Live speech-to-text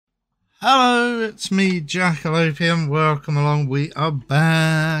Hello, it's me, Jack-a-Lopium. Welcome along. We are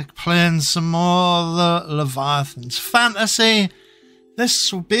back playing some more of the Leviathan's Fantasy.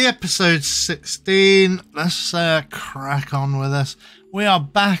 This will be episode 16. Let's crack on with this. We are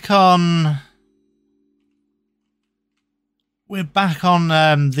back on... We're back on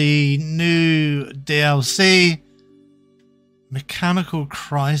the new DLC, Mechanical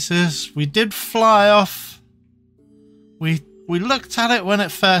Crisis. We did fly off. We looked at it when it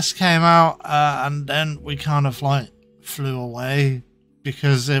first came out, and then we kind of like flew away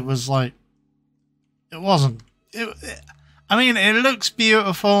because it was like it wasn't. I mean, it looks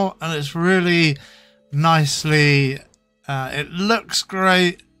beautiful and it's really nicely. It looks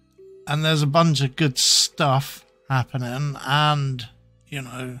great, and there's a bunch of good stuff happening, and you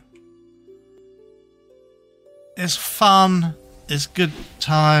know, it's fun. It's good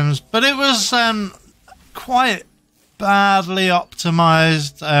times, but it was quite badly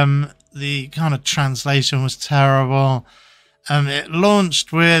optimized. The kind of translation was terrible. It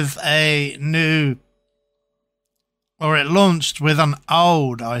launched with a new, or it launched with an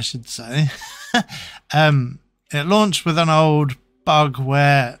old, I should say. It launched with an old bug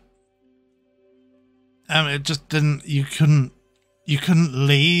where it just didn't. You couldn't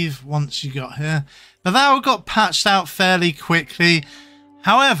leave once you got here. But that all got patched out fairly quickly.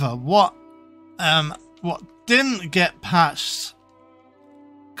 However, what didn't get patched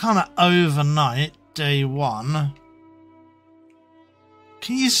kind of overnight, day one.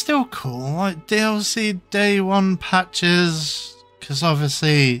 Can you still call like DLC day one patches? Because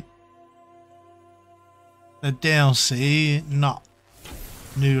obviously the DLC, not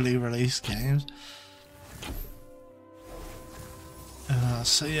newly released games.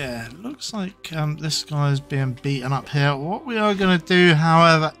 So yeah, it looks like this guy's being beaten up here. What we are going to do,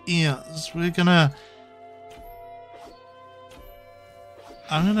 however, is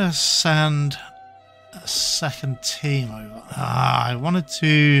I'm going to send a second team over. I wanted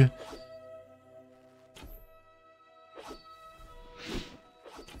to...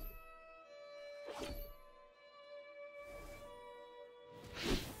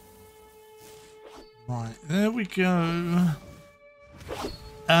 Right, there we go.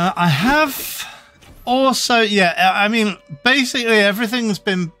 I have also... Yeah, I mean, basically everything's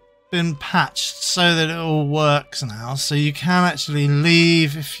been patched so that it all works now, so you can actually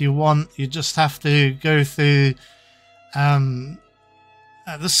leave if you want. You just have to go through the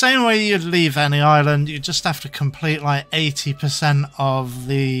same way you'd leave any island. You just have to complete like 80% of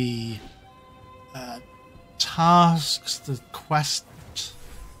the tasks, the quest.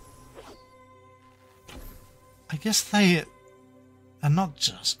 I guess they're not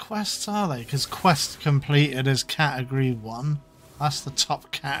just quests, are they? Because quest completed is category 1. That's the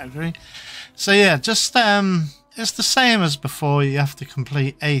top category. So yeah, just it's the same as before. You have to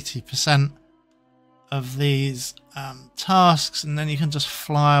complete 80% of these tasks, and then you can just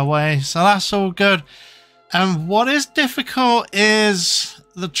fly away. So that's all good. And what is difficult is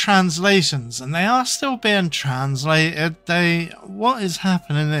the translations, and they are still being translated. What is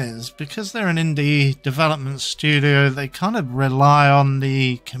happening is, because they're an indie development studio, they kind of rely on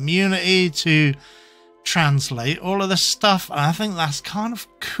the community to translate all of this stuff, and I think that's kind of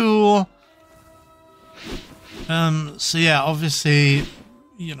cool. So yeah, obviously,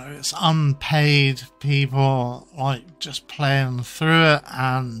 you know, it's unpaid people like just playing through it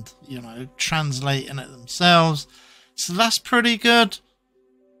and, you know, translating it themselves, so that's pretty good.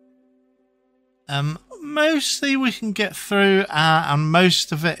 Mostly we can get through, and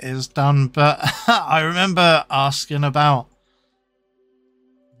most of it is done, but I remember asking about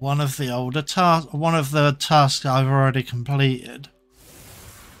one of the tasks I've already completed,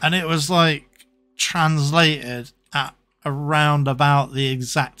 and it was like translated at around about the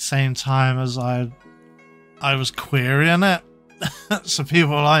exact same time as I was querying it. So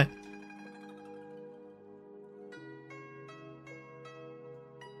people were like,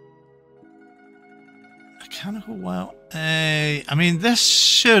 mechanical well, I mean,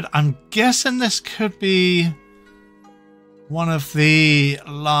 I'm guessing this could be one of the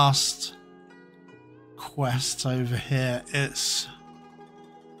last quests over here. It's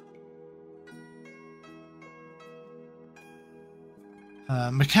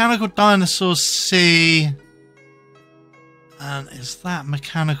Mechanical Dinosaurs C, and is that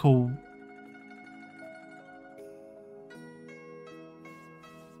Mechanical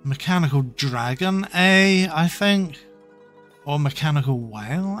Dragon A, I think, or Mechanical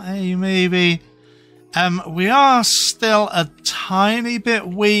Whale A, maybe. We are still a tiny bit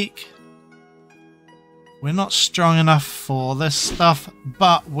weak. We're not strong enough for this stuff,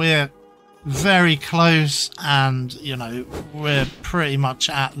 but we're very close, and you know, we're pretty much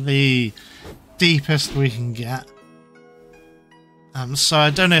at the deepest we can get. So I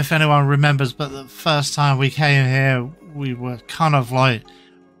don't know if anyone remembers, but the first time we came here, we were kind of like,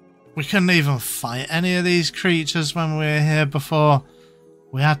 we couldn't even fight any of these creatures when we were here before.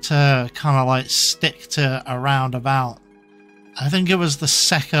 We had to kind of like stick to a roundabout. I think it was the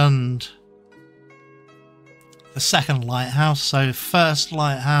second lighthouse. So first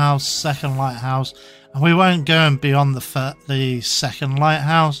lighthouse, second lighthouse, and we weren't going beyond the second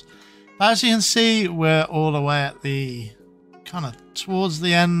lighthouse. But as you can see, we're all the way at the kind of towards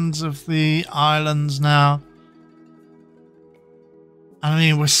the ends of the islands now. I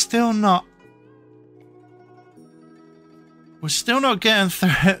mean, we're still not getting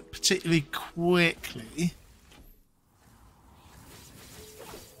through it particularly quickly.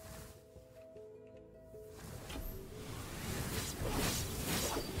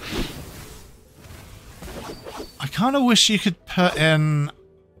 I kind of wish you could put in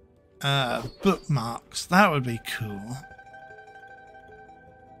bookmarks. That would be cool.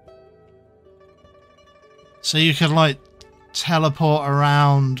 So you could like teleport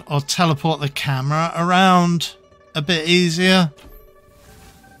around or teleport the camera around a bit easier.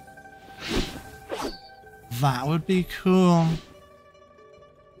 That would be cool.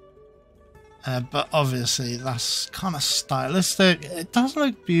 But obviously that's kind of stylistic. It does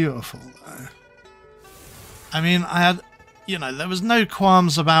look beautiful though. I mean, I had, you know, there was no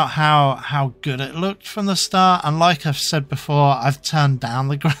qualms about how good it looked from the start, and like I've said before, I've turned down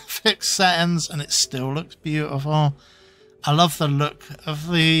the graphics settings and it still looks beautiful. I love the look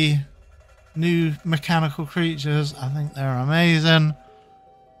of the new mechanical creatures. I think they're amazing.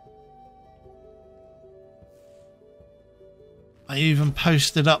 I even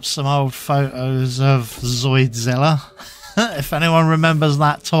posted up some old photos of Zoidzilla, if anyone remembers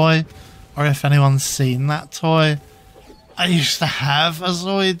that toy, or if anyone's seen that toy. I used to have a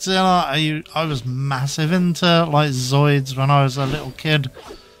Zoidzilla. I was massive into like Zoids when I was a little kid.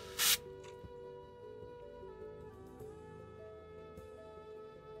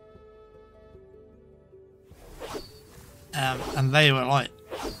 And they were like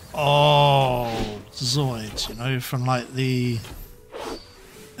old Zoids, you know, from like the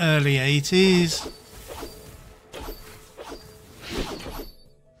early 80s.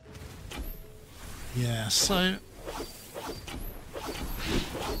 Yeah, so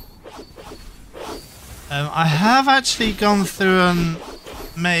I have actually gone through and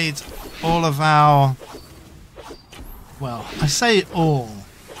made all of our, well, I say all.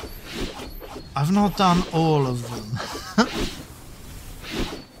 I've not done all of them.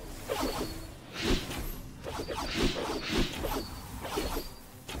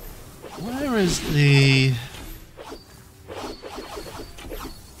 Where is the...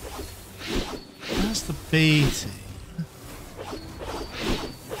 Where's the B team?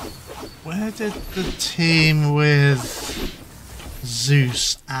 Where did the team with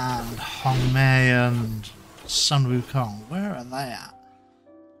Zeus and Hongmei and Sun Wukong, where are they at?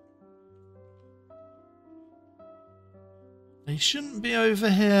 They shouldn't be over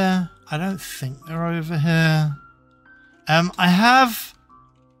here. I don't think they're over here. I have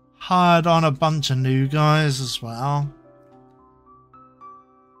hired on a bunch of new guys as well.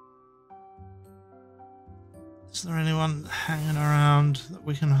 Is there anyone hanging around that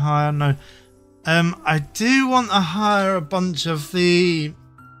we can hire? No. I do want to hire a bunch of the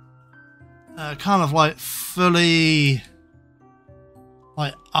kind of like fully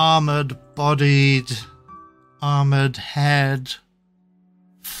like armored bodied, armored head,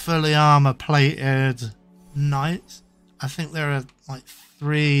 fully armor plated knights. I think there are like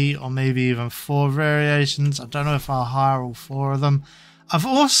 3 or maybe even 4 variations. I don't know if I'll hire all 4 of them. I've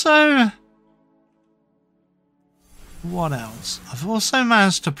also... What else? I've also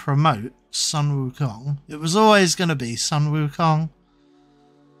managed to promote Sun Wukong. It was always going to be Sun Wukong.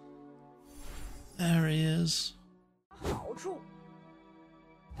 There he is.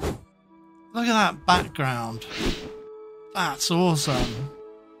 Look at that background. That's awesome.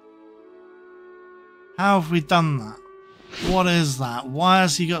 How have we done that? What is that? Why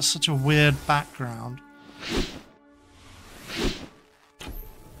has he got such a weird background?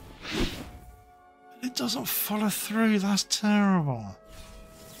 It doesn't follow through. That's terrible.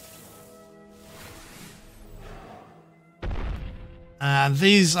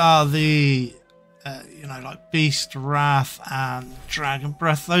 These are the, you know, like Beast Wrath and Dragon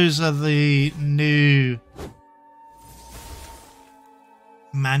Breath. Those are the new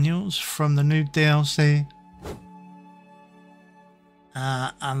manuals from the new DLC.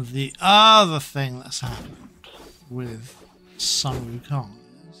 And the other thing that's happened with Sun Wukong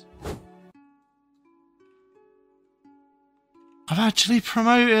is I've actually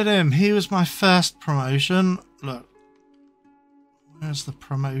promoted him. He was my first promotion. Look. Where's the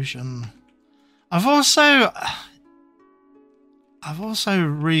promotion? I've also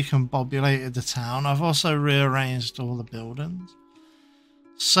recombobulated the town. I've also rearranged all the buildings.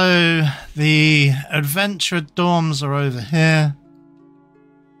 So the adventurer dorms are over here.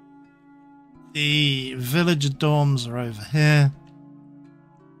 The villager dorms are over here.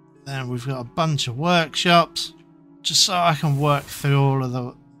 Then we've got a bunch of workshops, just so I can work through all of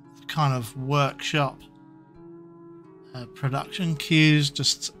the kind of workshop production queues,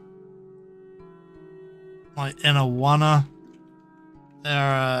 just like in a wanna. There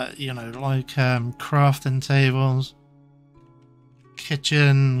are, you know, like crafting tables,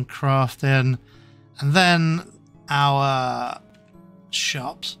 kitchen, crafting, and then our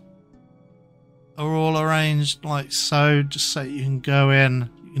shops are all arranged like so, just so you can go in.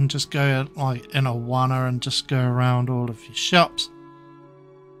 You can just go like in a wanna and just go around all of your shops.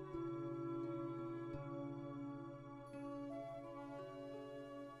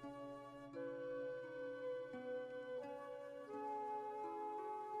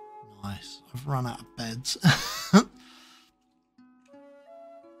 Nice. I've run out of beds.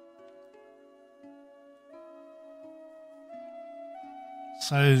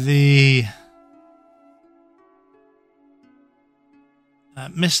 So the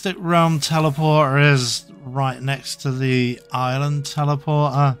Mystic Realm teleporter is right next to the island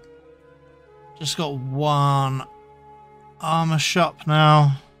teleporter. Just got one armor shop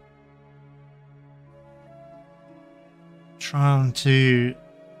now. Trying to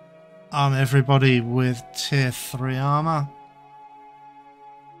arm everybody with tier 3 armor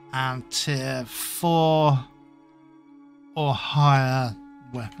and tier 4 or higher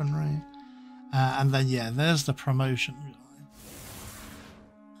weaponry. And then yeah, there's the promotion guy.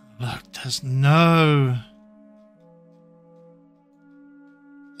 Look, there's no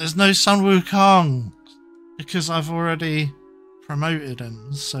Sun Wukong because I've already promoted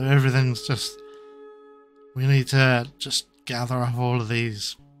him, so everything's just, we need to just gather up all of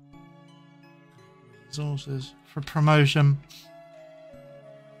these resources for promotion.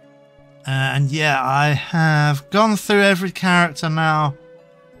 And yeah, I have gone through every character now,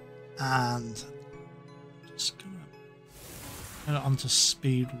 and just gonna put it onto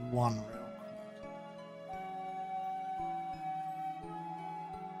speed 1 real quick.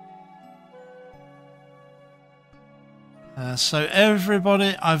 So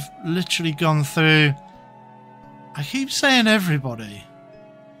everybody, I've literally gone through. I keep saying everybody.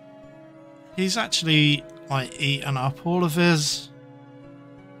 He's actually like eaten up all of his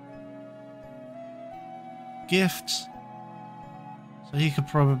gifts, so he could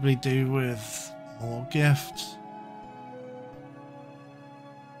probably do with more gifts.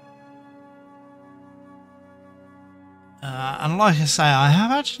 And like I say, I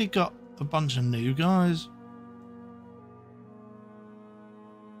have actually got a bunch of new guys.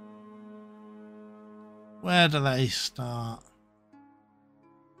 Where do they start?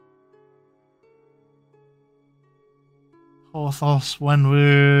 Porthos,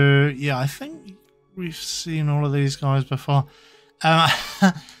 Wenwu. Yeah, I think we've seen all of these guys before.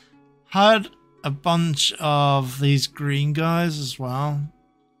 Had a bunch of these green guys as well.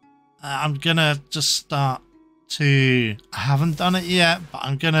 I'm gonna just start to, I haven't done it yet, but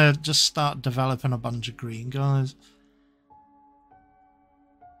I'm gonna just start developing a bunch of green guys.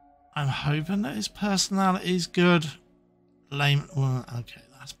 I'm hoping that his personality is good. Lame. Well, okay,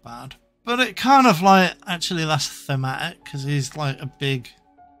 that's bad. But it kind of like, actually that's thematic, because he's like a big...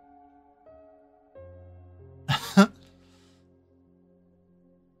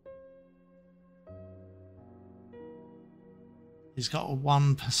 He's got a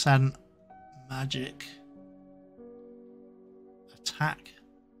 1% magic attack.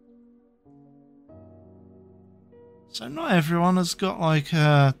 So not everyone has got like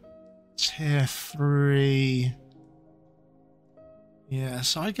a tier 3. Yeah,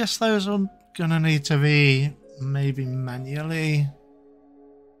 so I guess those are gonna need to be maybe manually.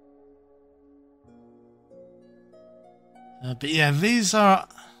 But yeah, these are...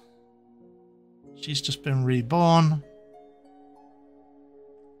 She's just been reborn.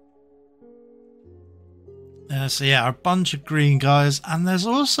 So yeah, a bunch of green guys. And there's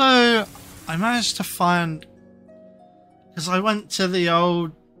also... I managed to find... Because I went to the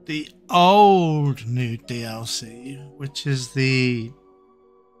old new DLC, which is the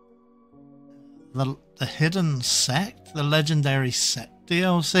hidden sect, the legendary sect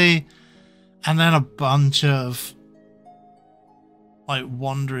DLC, and then a bunch of like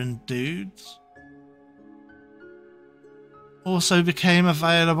wandering dudes also became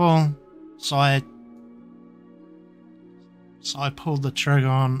available. So I So I pulled the trigger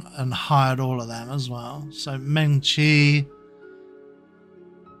on and hired all of them as well. So Meng-Chi,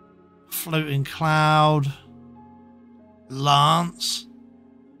 Floating Cloud, Lance,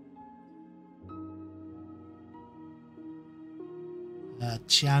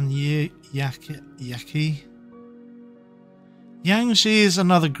 Tian Yaki. Yang Shi is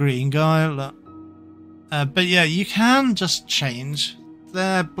another green guy. Look. But yeah, you can just change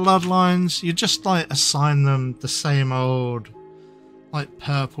their bloodlines. You just like assign them the same old like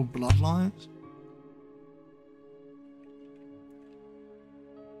purple bloodlines.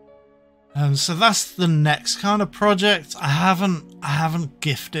 So that's the next kind of project. I haven't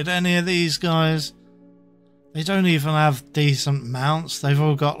gifted any of these guys. They don't even have decent mounts. They've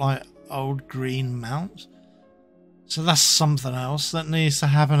all got like old green mounts. So that's something else that needs to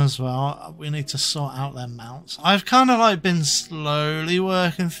happen as well. We need to sort out their mounts. I've kind of like been slowly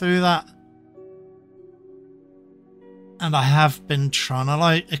working through that. And I have been trying to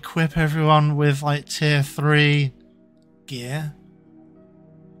like equip everyone with like tier 3 gear.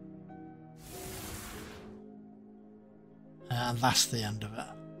 And that's the end of it.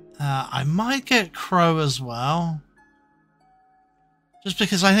 I might get Crow as well. Just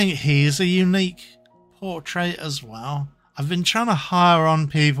because I think he's a unique portrait as well. I've been trying to hire on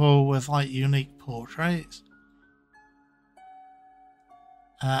people with like unique portraits.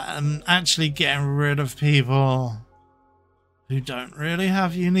 And actually getting rid of people who don't really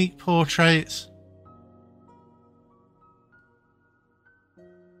have unique portraits.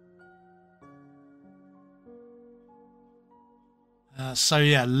 So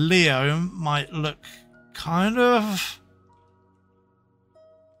yeah, Leo might look kind of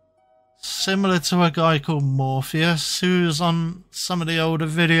similar to a guy called Morpheus who's on some of the older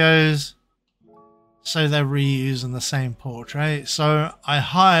videos. So they're reusing the same portrait. So I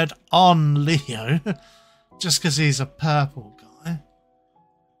hired on Leo just because he's a purple guy.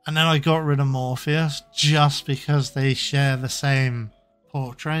 And then I got rid of Morpheus just because they share the same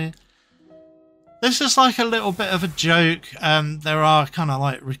portrait. This is like a little bit of a joke. There are kind of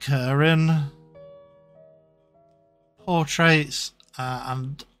like recurring portraits.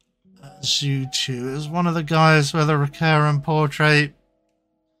 And Zhu Chu is one of the guys with a recurring portrait.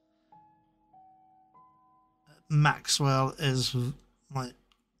 Maxwell is like,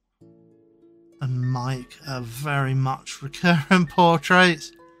 and Mike are very much recurring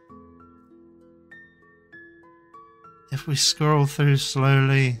portraits. If we scroll through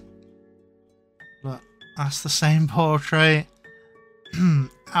slowly, look, that's the same portrait.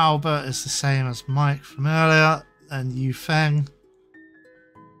 Albert is the same as Mike from earlier, and Yu Feng.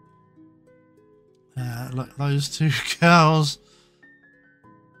 Look, those two girls.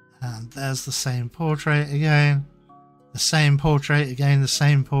 And there's the same portrait again. The same portrait again, the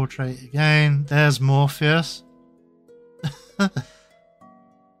same portrait again. There's Morpheus.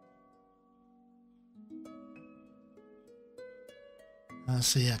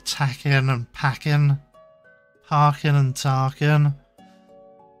 So yeah, Takin and Packin. Parkin and Tarkin.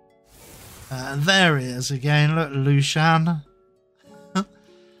 And there he is again. Look, Lushan.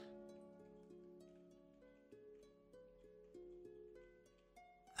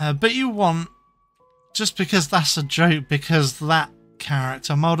 But you want, just because that's a joke, because that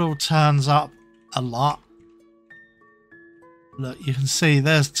character model turns up a lot. Look, you can see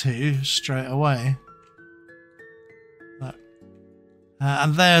there's two straight away. Look.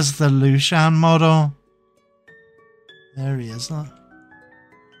 And there's the Lushan model. There he is, look.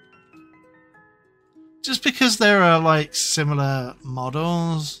 Just because there are like similar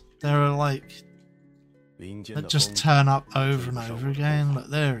models, there are like that just turn up over and over again.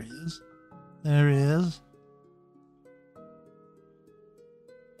 Look, there he is. There he is.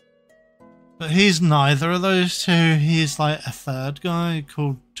 But he's neither of those two. He's like a third guy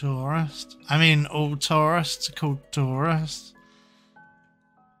called Tourist. I mean, all tourists are called tourists.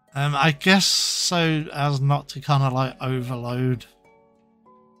 I guess so as not to kind of like overload.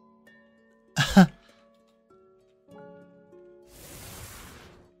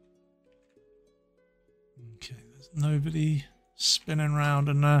 Nobody spinning around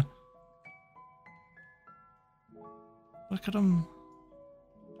in there. Look at them.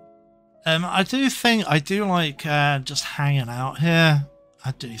 I do like just hanging out here.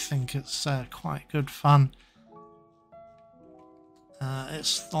 I do think it's quite good fun.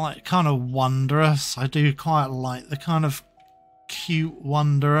 It's like kind of wondrous. I do quite like the kind of cute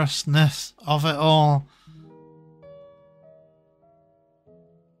wondrousness of it all.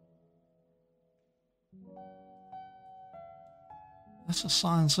 Let's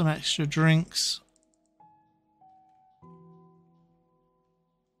assign some extra drinks.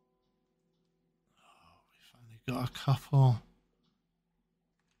 Oh, we've only got a couple.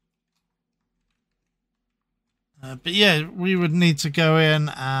 But yeah, we would need to go in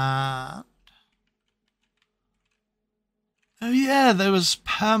and... Oh yeah, there was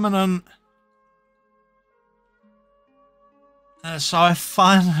permanent... so I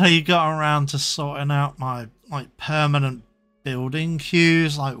finally got around to sorting out my permanent building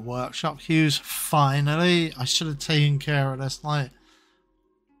queues, like workshop queues. Finally, I should have taken care of this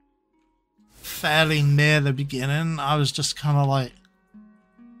fairly near the beginning. I was just kind of like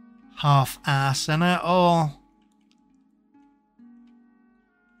half-ass in it all.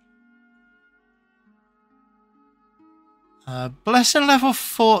 Blessing level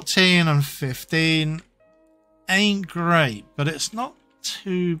 14 and 15 ain't great, but it's not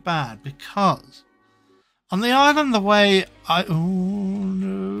too bad because on the island the way I... Oh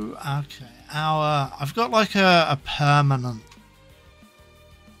no, okay. I've got like a permanent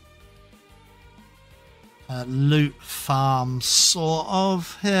loot farm sort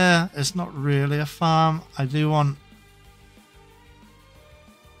of here. It's not really a farm. I do want...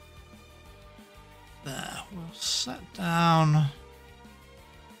 There, we'll set down...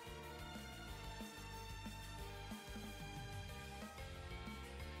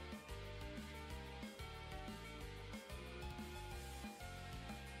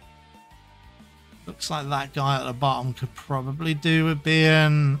 Looks like that guy at the bottom could probably do with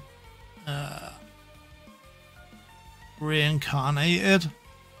being reincarnated.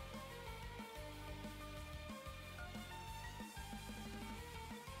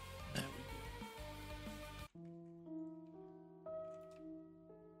 There we go.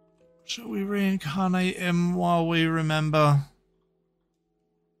 Shall we reincarnate him while we remember?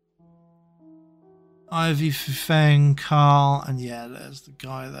 Ivy, Fufeng, Carl, and yeah, there's the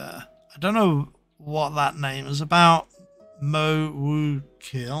guy there. I don't know what that name is about. Mo Wu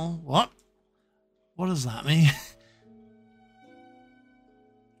Kill. What? What does that mean?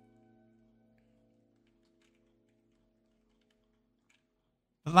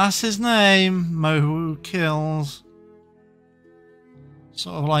 But that's his name. Mo Wu Kills.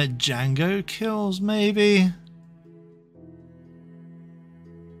 Sort of like Django Kills, maybe.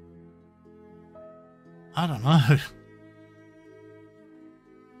 I don't know.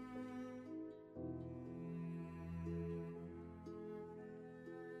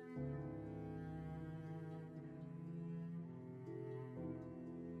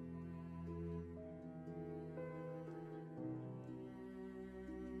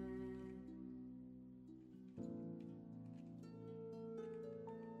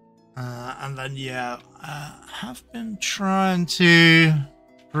 And then, yeah, have been trying to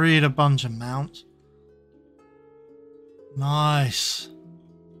breed a bunch of mounts. Nice.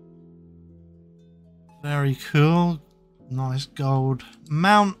 Very cool. Nice gold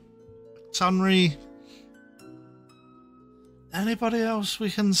mount. Tunry. Anybody else we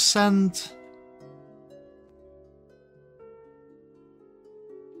can send?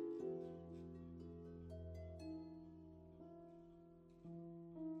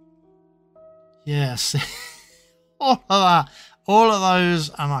 Yes, all of that, all of those,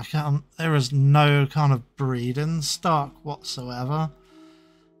 and I can't. There is no kind of breeding stock whatsoever.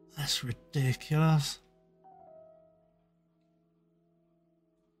 That's ridiculous.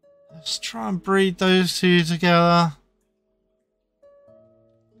 Let's try and breed those two together.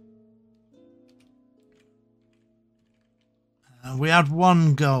 We had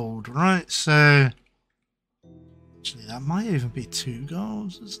 1 gold, right? So actually, that might even be 2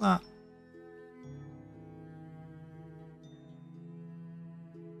 golds. Is that?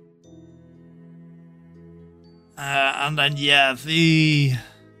 And then, yeah, the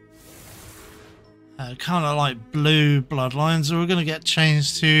kind of like blue bloodlines are going to get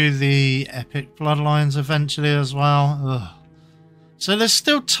changed to the epic bloodlines eventually as well. Ugh. So there's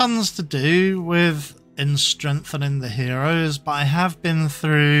still tons to do in strengthening the heroes, but I have been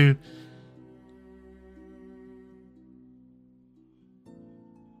through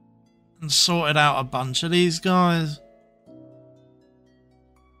and sorted out a bunch of these guys.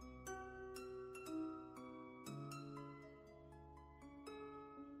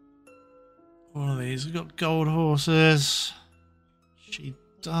 All of these have got gold horses. She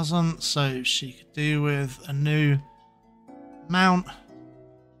doesn't, so she could do with a new mount.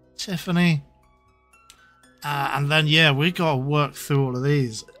 Tiffany. And then, yeah, we got to work through all of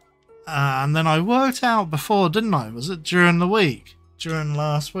these. And then I worked out before, didn't I? Was it during the week? During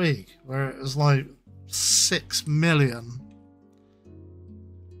last week, where it was like 6 million.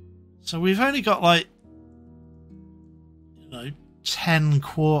 So we've only got like, 10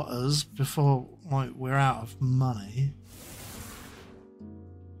 quarters before we're out of money.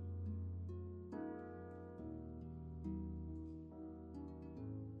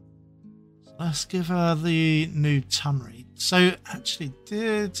 Let's give her the new Tunnery. So, actually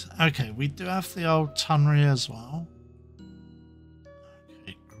okay, we do have the old Tunnery as well.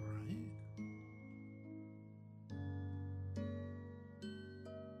 Okay, great.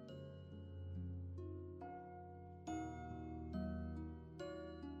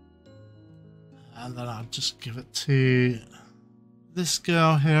 And then I'll just give it to this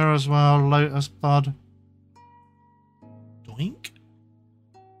girl here as well, Lotus Bud. Doink.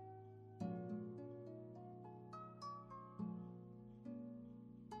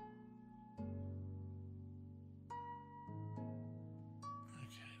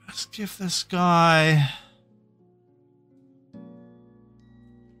 Let's give this guy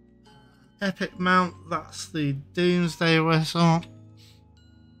epic mount. That's the Doomsday Whistle.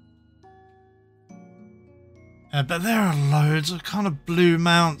 But there are loads of kind of blue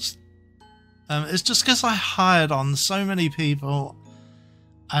mounts. It's just because I hired on so many people.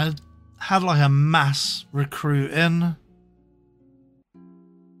 I had like a mass recruiting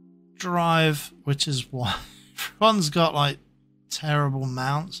drive, which is why everyone's got like terrible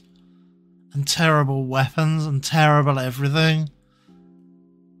mounts and terrible weapons and terrible everything.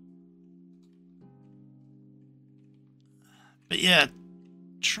 But yeah,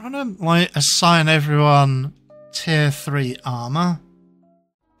 trying to like assign everyone tier 3 armor.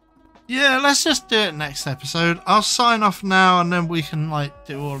 Yeah, let's just do it next episode. I'll sign off now and then we can like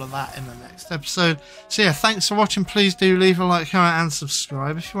do all of that in the next episode. So yeah, thanks for watching. Please do leave a like, comment and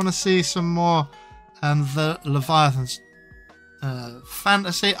subscribe if you want to see some more the Leviathan's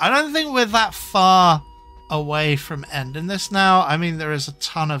fantasy. I don't think we're that far away from ending this now. I mean, there is a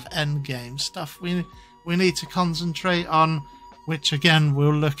ton of end game stuff we need to concentrate on, which again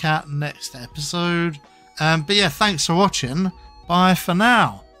we'll look at next episode. But yeah, thanks for watching. Bye for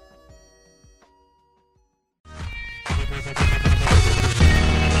now.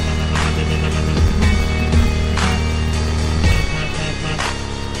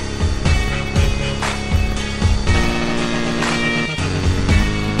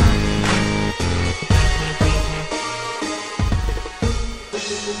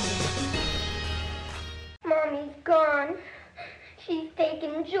 Mommy's gone. She's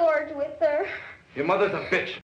taken George with her. Your mother's a bitch.